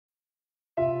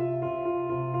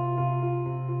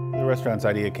restaurant's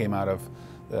idea came out of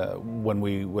when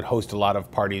we would host a lot of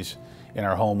parties in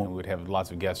our home, and we would have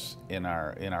lots of guests in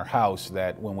our house,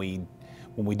 that when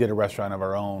we did a restaurant of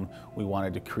our own, we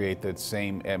wanted to create that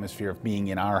same atmosphere of being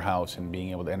in our house and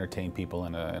being able to entertain people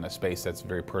in a space that's a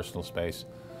very personal space,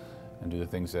 and do the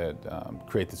things that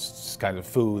create this kind of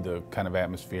food, the kind of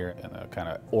atmosphere, and the kind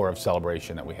of aura of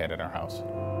celebration that we had in our house.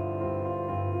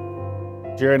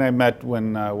 Jerry and I met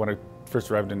when I first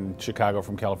arrived in Chicago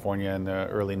from California in the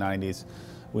early 90s.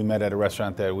 We met at a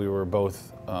restaurant that we were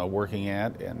both working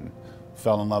at and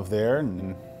fell in love there.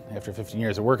 And after 15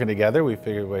 years of working together, we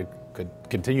figured we could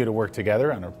continue to work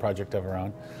together on a project of our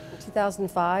own. In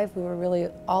 2005, we were really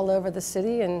all over the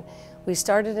city, and we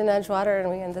started in Edgewater, and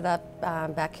we ended up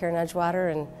back here in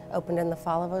Edgewater and opened in the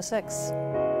fall of '06.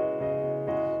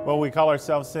 Well, we call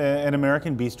ourselves an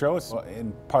American bistro.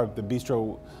 In part, the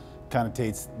bistro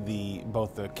connotates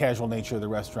both the casual nature of the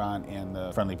restaurant and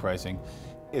the friendly pricing.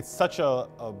 It's such a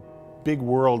big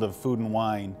world of food and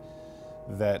wine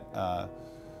that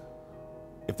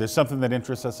if there's something that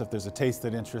interests us, if there's a taste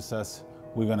that interests us,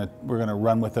 we're gonna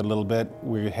run with it a little bit.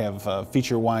 We have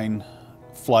feature wine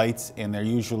flights, and they're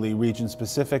usually region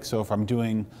specific. So if I'm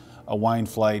doing a wine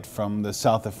flight from the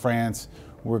south of France,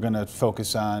 we're going to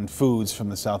focus on foods from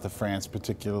the south of France,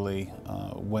 particularly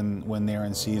when they're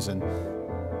in season.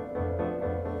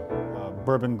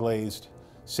 Bourbon glazed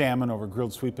salmon over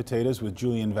grilled sweet potatoes with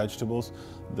julienne vegetables.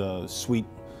 The sweet,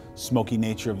 smoky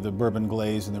nature of the bourbon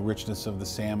glaze and the richness of the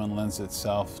salmon lends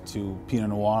itself to Pinot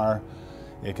Noir.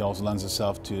 It also lends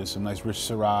itself to some nice rich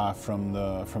Syrah from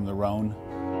the Rhone.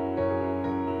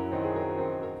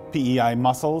 PEI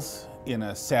mussels in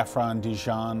a saffron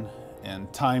Dijon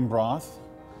and thyme broth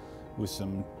with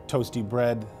some toasty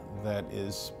bread that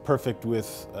is perfect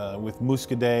with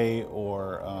muscadet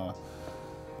or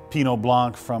Pinot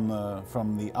Blanc from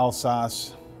the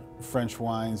Alsace French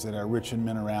wines that are rich in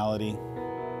minerality.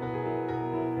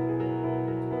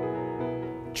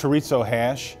 Chorizo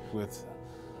hash with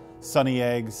sunny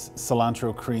eggs,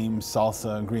 cilantro cream,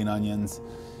 salsa, green onions,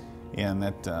 and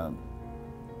that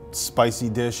spicy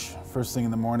dish first thing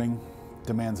in the morning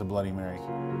demands a Bloody Mary.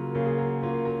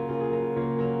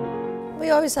 We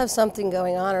always have something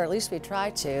going on, or at least we try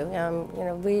to. You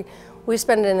know, we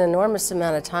spend an enormous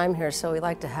amount of time here, so we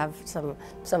like to have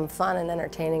some fun and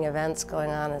entertaining events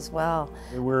going on as well.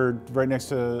 We're right next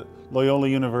to Loyola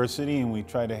University, and we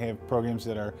try to have programs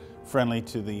that are friendly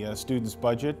to the students'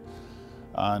 budget.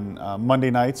 On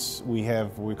Monday nights, we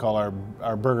have what we call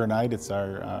our burger night. It's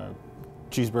our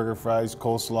cheeseburger, fries,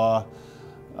 coleslaw,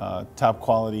 top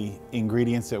quality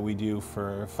ingredients that we do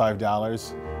for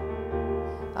 $5.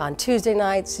 On Tuesday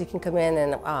nights, you can come in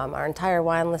and our entire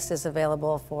wine list is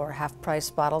available for half-price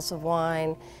bottles of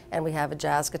wine, and we have a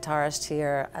jazz guitarist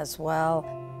here as well.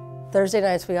 Thursday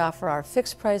nights, we offer our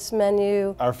fixed-price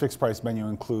menu. Our fixed-price menu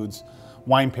includes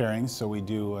wine pairings, so we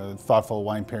do a thoughtful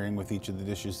wine pairing with each of the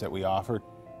dishes that we offer.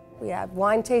 We have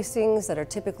wine tastings that are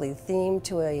typically themed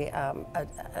to an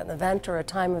event or a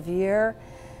time of year.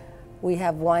 We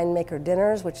have winemaker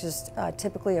dinners, which is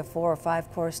typically a 4 or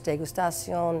 5 course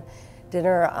degustation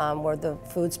dinner where the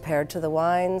food's paired to the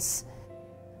wines.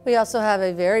 We also have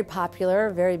a very popular,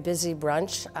 very busy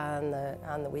brunch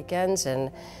on the weekends, and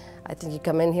I think you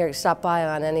come in here, stop by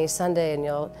on any Sunday, and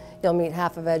you'll meet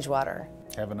half of Edgewater.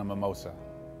 Having a mimosa.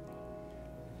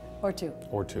 Or two.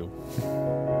 Or two.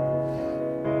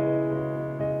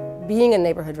 Being a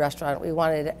neighborhood restaurant, we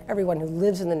wanted everyone who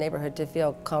lives in the neighborhood to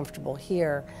feel comfortable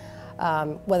here.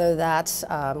 Whether that's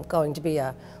going to be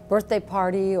a birthday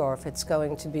party, or if it's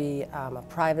going to be a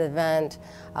private event,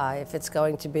 if it's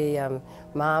going to be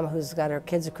mom who's got her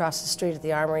kids across the street at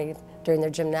the Armory during their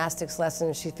gymnastics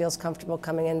lesson, she feels comfortable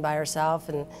coming in by herself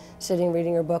and sitting,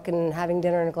 reading her book, and having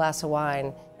dinner and a glass of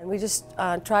wine. And we just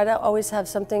try to always have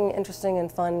something interesting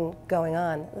and fun going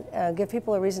on. Give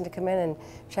people a reason to come in and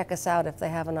check us out if they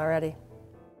haven't already.